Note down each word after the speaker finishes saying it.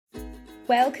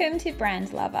Welcome to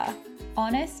Brand Lover,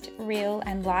 honest, real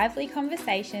and lively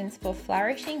conversations for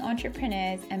flourishing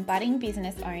entrepreneurs and budding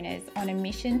business owners on a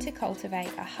mission to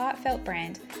cultivate a heartfelt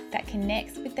brand that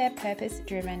connects with their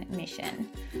purpose-driven mission.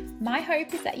 My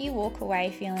hope is that you walk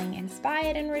away feeling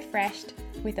inspired and refreshed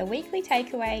with a weekly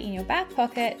takeaway in your back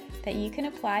pocket that you can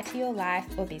apply to your life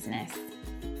or business.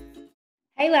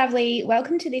 Hey lovely,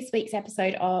 welcome to this week's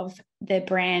episode of the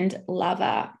Brand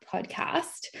Lover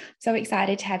podcast. So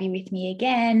excited to have you with me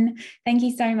again. Thank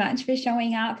you so much for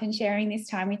showing up and sharing this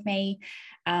time with me.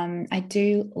 I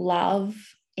do love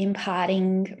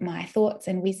imparting my thoughts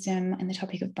and wisdom on the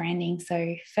topic of branding.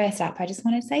 So first up, I just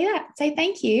want to say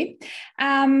thank you.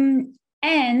 And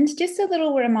just a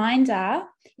little reminder,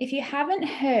 if you haven't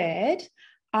heard,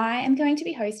 I am going to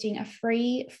be hosting a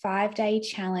free 5-day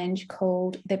challenge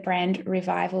called the Brand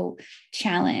Revival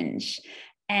Challenge.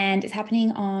 And it's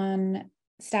happening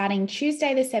starting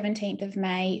Tuesday, the 17th of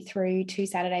May through to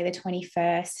Saturday, the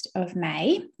 21st of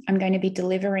May. I'm going to be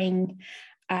delivering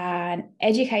an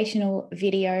educational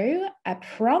video, a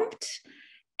prompt,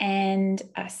 and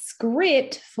a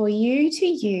script for you to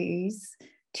use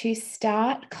to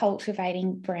start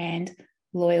cultivating brand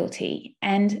loyalty.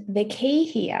 And the key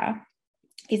here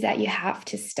is that you have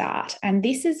to start. And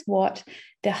this is what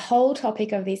the whole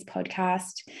topic of this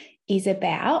podcast is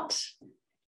about,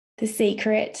 the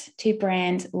secret to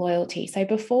brand loyalty. So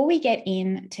before we get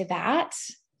into that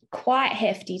quite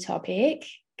hefty topic,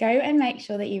 go and make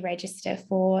sure that you register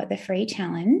for the free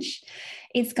challenge.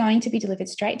 It's going to be delivered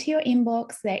straight to your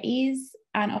inbox. There is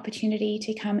an opportunity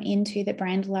to come into the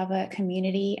Brand Lover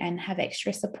community and have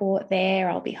extra support there.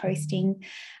 I'll be hosting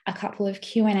a couple of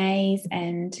Q&As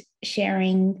and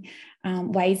sharing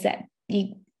ways that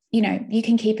you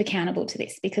can keep accountable to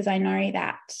this, because I know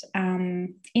that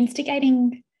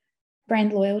instigating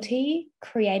brand loyalty,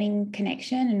 creating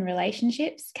connection and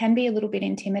relationships can be a little bit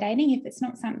intimidating if it's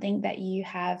not something that you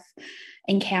have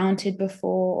encountered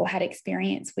before or had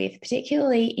experience with,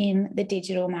 particularly in the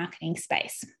digital marketing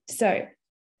space. So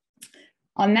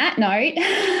on that note,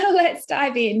 let's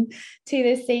dive in to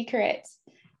the secret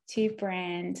to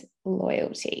brand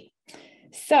loyalty.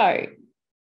 So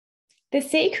the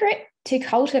secret to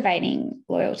cultivating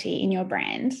loyalty in your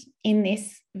brand in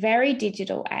this very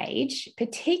digital age,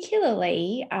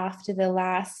 particularly after the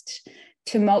last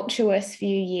tumultuous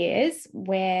few years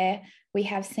where we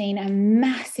have seen a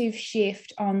massive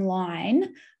shift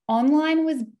online. Online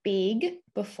was big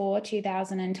before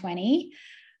 2020,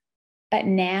 but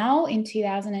now in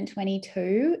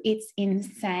 2022, it's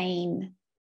insane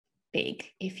big.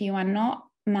 If you are not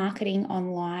marketing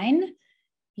online,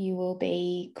 you will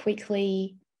be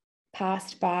quickly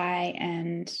passed by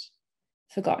and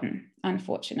forgotten,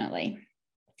 unfortunately.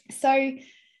 So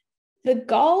the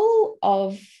goal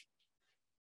of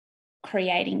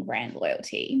creating brand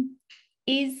loyalty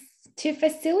is to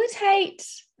facilitate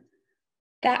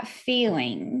that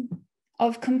feeling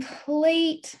of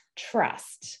complete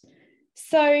trust.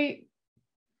 So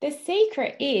the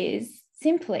secret is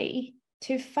simply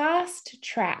to fast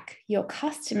track your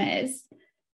customers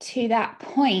to that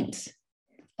point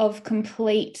of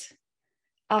complete,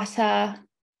 utter,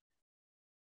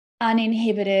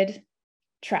 uninhibited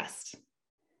trust.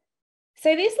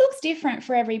 So this looks different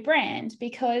for every brand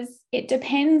because it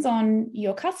depends on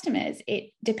your customers.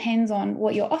 It depends on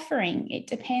what you're offering. It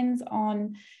depends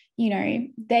on,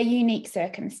 their unique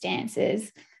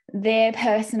circumstances, their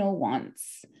personal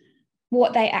wants,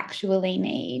 what they actually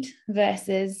need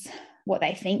versus what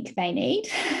they think they need.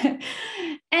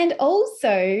 And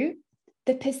also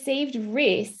the perceived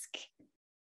risk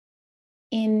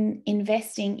in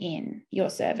investing in your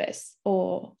service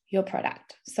or your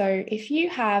product. So if you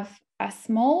have a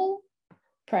small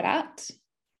product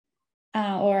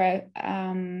or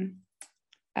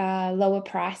a lower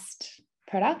priced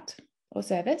product or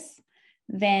service,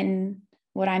 then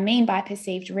what I mean by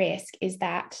perceived risk is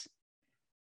that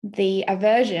the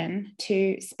aversion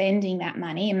to spending that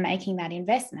money and making that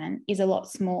investment is a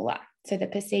lot smaller. So the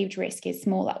perceived risk is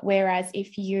smaller. Whereas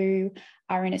if you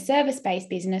are in a service-based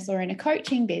business or in a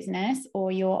coaching business,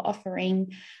 or you're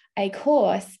offering a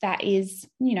course that is,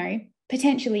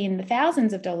 potentially in the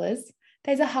thousands of dollars,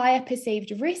 there's a higher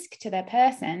perceived risk to that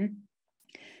person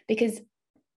because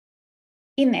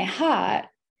in their heart,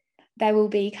 they will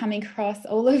be coming across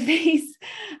all of these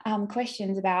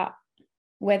questions about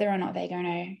whether or not they're going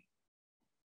to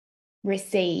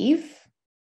receive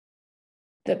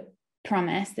the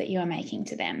promise that you are making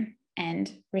to them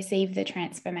and receive the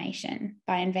transformation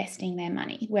by investing their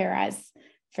money. Whereas,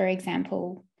 for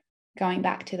example, going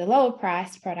back to the lower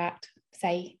priced product,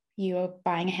 say you are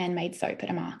buying a handmade soap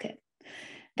at a market,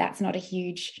 that's not a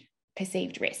huge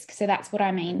perceived risk. So that's what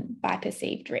I mean by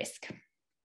perceived risk.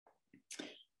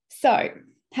 So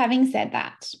having said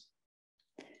that,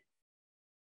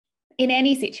 in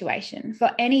any situation, for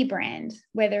any brand,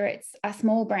 whether it's a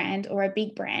small brand or a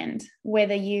big brand,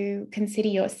 whether you consider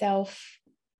yourself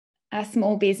a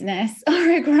small business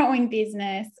or a growing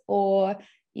business, or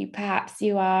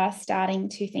you are starting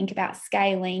to think about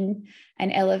scaling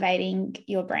and elevating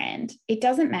your brand, it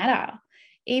doesn't matter.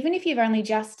 Even if you've only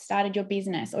just started your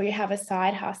business or you have a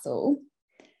side hustle,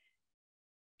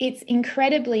 it's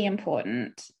incredibly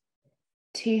important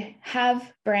to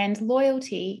have brand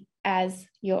loyalty as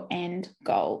your end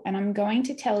goal. And I'm going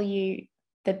to tell you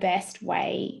the best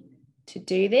way to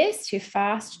do this, to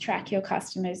fast track your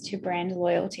customers to brand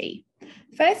loyalty.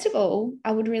 First of all,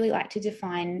 I would really like to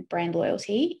define brand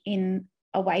loyalty in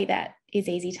a way that is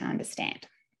easy to understand.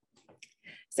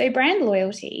 So brand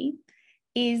loyalty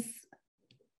is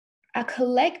a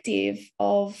collective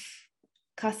of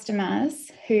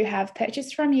customers who have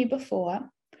purchased from you before,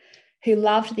 who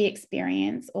loved the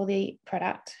experience or the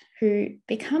product, who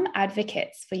become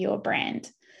advocates for your brand.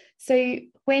 So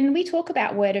when we talk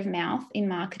about word of mouth in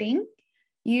marketing,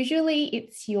 usually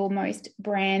it's your most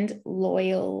brand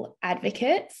loyal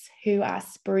advocates who are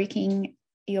spruiking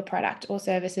your product or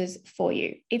services for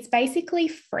you. It's basically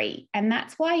free. And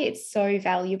that's why it's so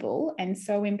valuable and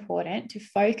so important to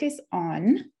focus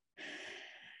on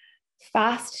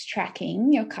fast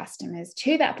tracking your customers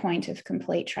to that point of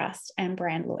complete trust and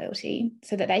brand loyalty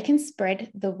so that they can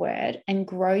spread the word and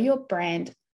grow your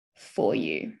brand for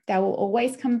you. They will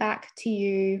always come back to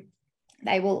you.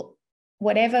 They will,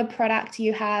 whatever product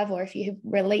you have, or if you have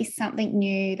released something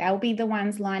new, they'll be the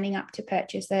ones lining up to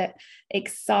purchase it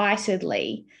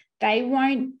excitedly. They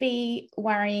won't be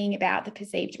worrying about the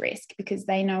perceived risk because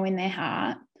they know in their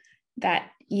heart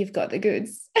that you've got the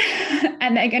goods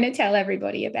and they're going to tell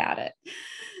everybody about it.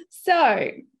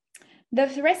 So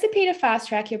the recipe to fast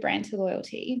track your brand to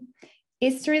loyalty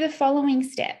is through the following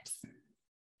steps.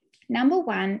 Number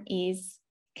one is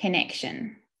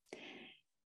connection.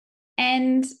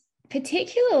 And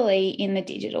particularly in the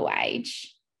digital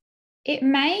age, it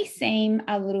may seem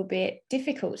a little bit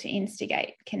difficult to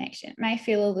instigate connection. It may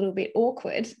feel a little bit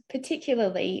awkward,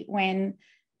 particularly when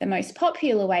the most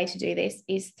popular way to do this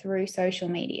is through social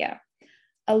media.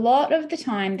 A lot of the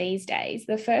time these days,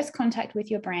 the first contact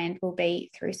with your brand will be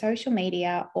through social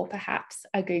media or perhaps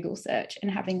a Google search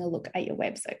and having a look at your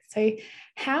website. So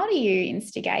how do you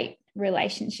instigate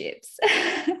relationships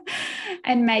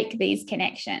and make these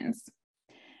connections?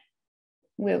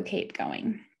 We'll keep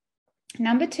going.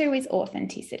 Number two is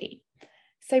authenticity.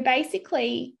 So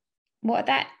basically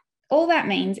all that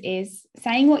means is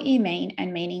saying what you mean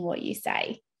and meaning what you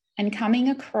say, and coming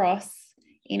across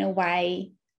in a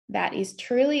way that is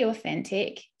truly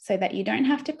authentic so that you don't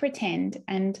have to pretend.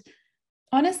 And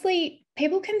honestly,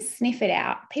 people can sniff it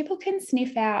out. People can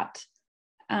sniff out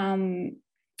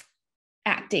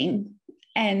acting,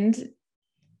 and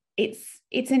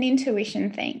it's an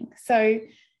intuition thing. So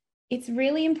it's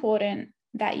really important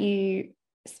that you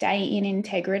stay in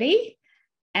integrity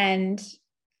and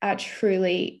are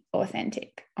truly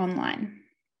authentic online.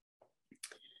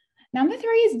 Number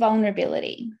three is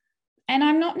vulnerability. And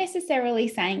I'm not necessarily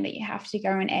saying that you have to go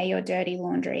and air your dirty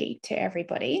laundry to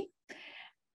everybody.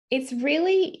 It's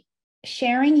really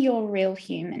sharing your real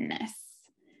humanness,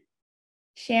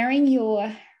 sharing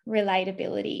your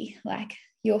relatability, like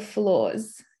your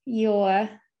flaws, your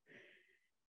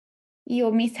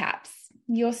mishaps,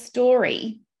 your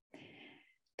story.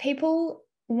 People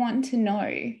want to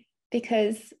know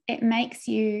because it makes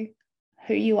you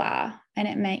who you are and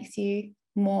it makes you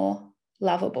more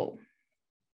lovable.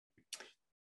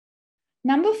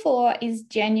 Number four is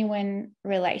genuine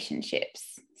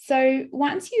relationships. So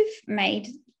once you've made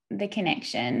the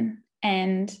connection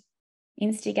and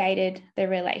instigated the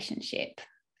relationship,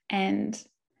 and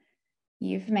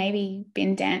you've maybe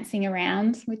been dancing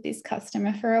around with this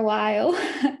customer for a while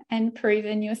and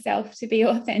proven yourself to be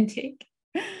authentic,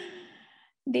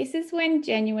 this is when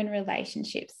genuine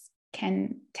relationships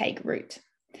can take root.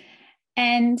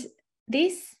 And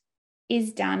this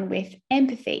is done with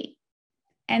empathy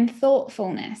and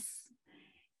thoughtfulness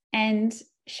and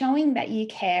showing that you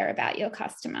care about your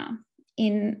customer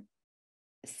in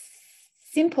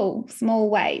simple, small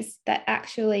ways that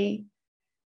actually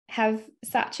have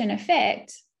such an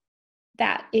effect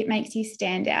that it makes you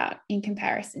stand out in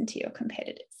comparison to your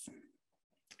competitors.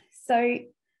 So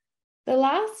the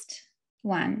last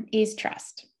one is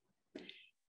trust.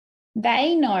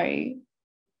 They know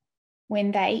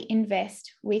when they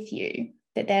invest with you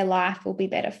that their life will be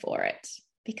better for it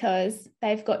because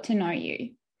they've got to know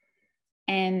you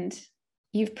and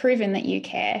you've proven that you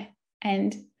care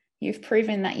and you've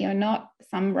proven that you're not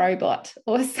some robot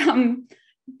or some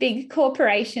big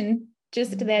corporation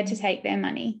just there to take their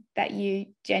money, that you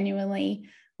genuinely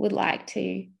would like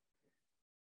to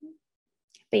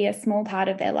be a small part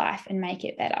of their life and make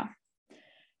it better.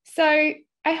 So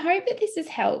I hope that this has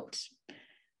helped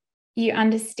you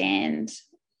understand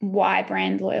why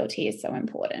brand loyalty is so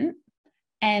important,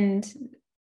 and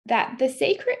that the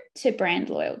secret to brand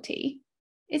loyalty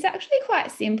is actually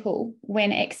quite simple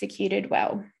when executed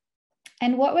well.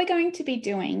 And what we're going to be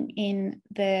doing in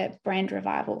the Brand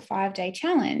Revival 5-day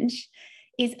challenge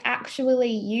is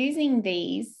actually using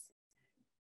these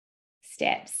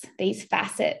steps, these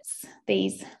facets,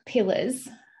 these pillars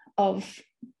of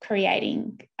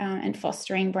creating and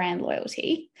fostering brand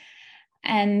loyalty.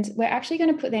 And we're actually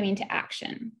going to put them into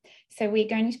action. So we're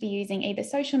going to be using either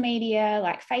social media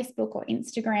like Facebook or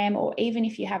Instagram, or even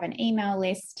if you have an email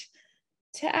list,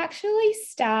 to actually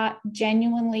start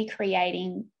genuinely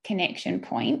creating connection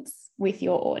points with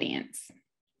your audience.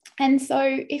 And so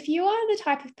if you are the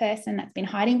type of person that's been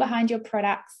hiding behind your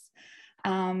products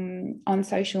on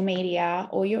social media,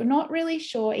 or you're not really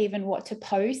sure even what to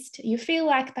post, you feel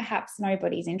like perhaps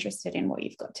nobody's interested in what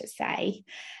you've got to say,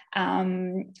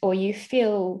 or you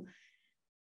feel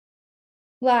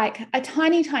like a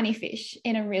tiny, tiny fish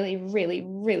in a really, really,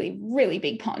 really, really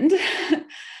big pond.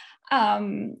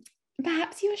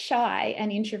 Perhaps you're shy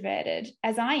and introverted,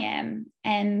 as I am.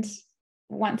 And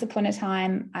once upon a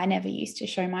time, I never used to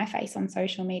show my face on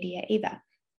social media either.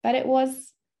 But it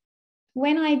was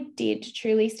when I did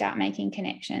truly start making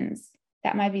connections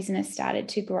that my business started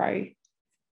to grow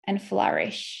and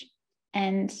flourish.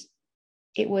 And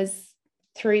it was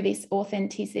through this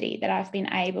authenticity that I've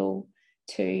been able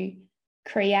to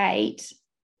create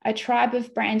a tribe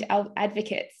of brand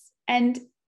advocates. And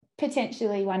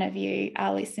potentially one of you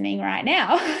are listening right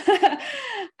now.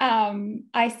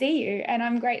 I see you and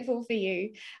I'm grateful for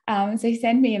you. So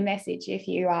send me a message if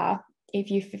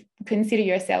you consider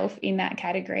yourself in that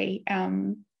category,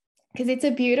 because it's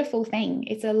a beautiful thing.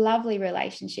 It's a lovely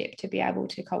relationship to be able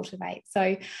to cultivate.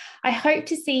 So I hope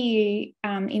to see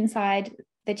you inside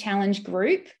the challenge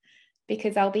group,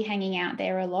 because I'll be hanging out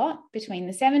there a lot between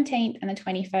the 17th and the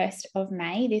 21st of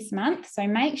May this month. So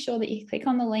make sure that you click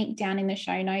on the link down in the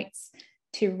show notes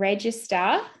to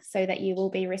register, so that you will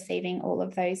be receiving all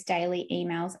of those daily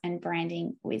emails and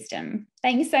branding wisdom.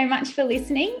 Thanks so much for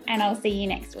listening, and I'll see you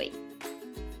next week.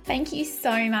 Thank you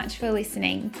so much for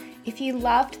listening. If you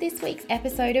loved this week's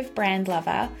episode of Brand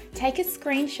Lover, take a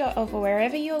screenshot of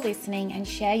wherever you're listening and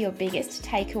share your biggest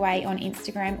takeaway on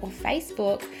Instagram or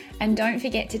Facebook, and don't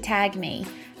forget to tag me.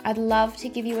 I'd love to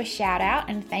give you a shout out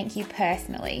and thank you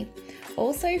personally.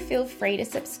 Also, feel free to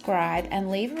subscribe and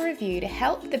leave a review to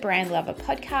help the Brand Lover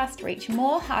podcast reach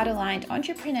more heart-aligned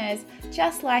entrepreneurs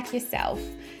just like yourself.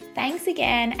 Thanks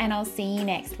again, and I'll see you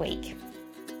next week.